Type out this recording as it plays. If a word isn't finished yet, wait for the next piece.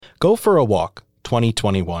Go for a Walk,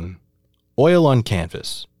 2021. Oil on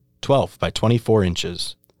canvas, 12 by 24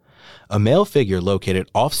 inches. A male figure located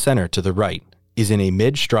off-center to the right is in a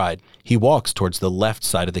mid-stride. He walks towards the left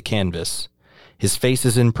side of the canvas. His face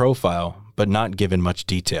is in profile, but not given much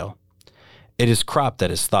detail. It is cropped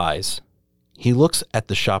at his thighs. He looks at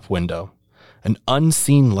the shop window. An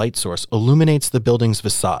unseen light source illuminates the building's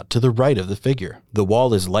facade to the right of the figure. The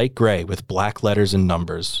wall is light gray with black letters and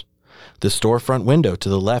numbers. The storefront window to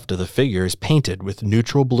the left of the figure is painted with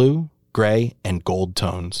neutral blue, gray, and gold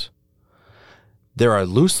tones. There are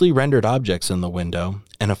loosely rendered objects in the window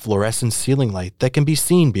and a fluorescent ceiling light that can be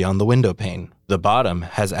seen beyond the window pane. The bottom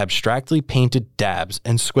has abstractly painted dabs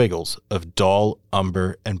and squiggles of dull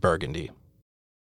umber and burgundy.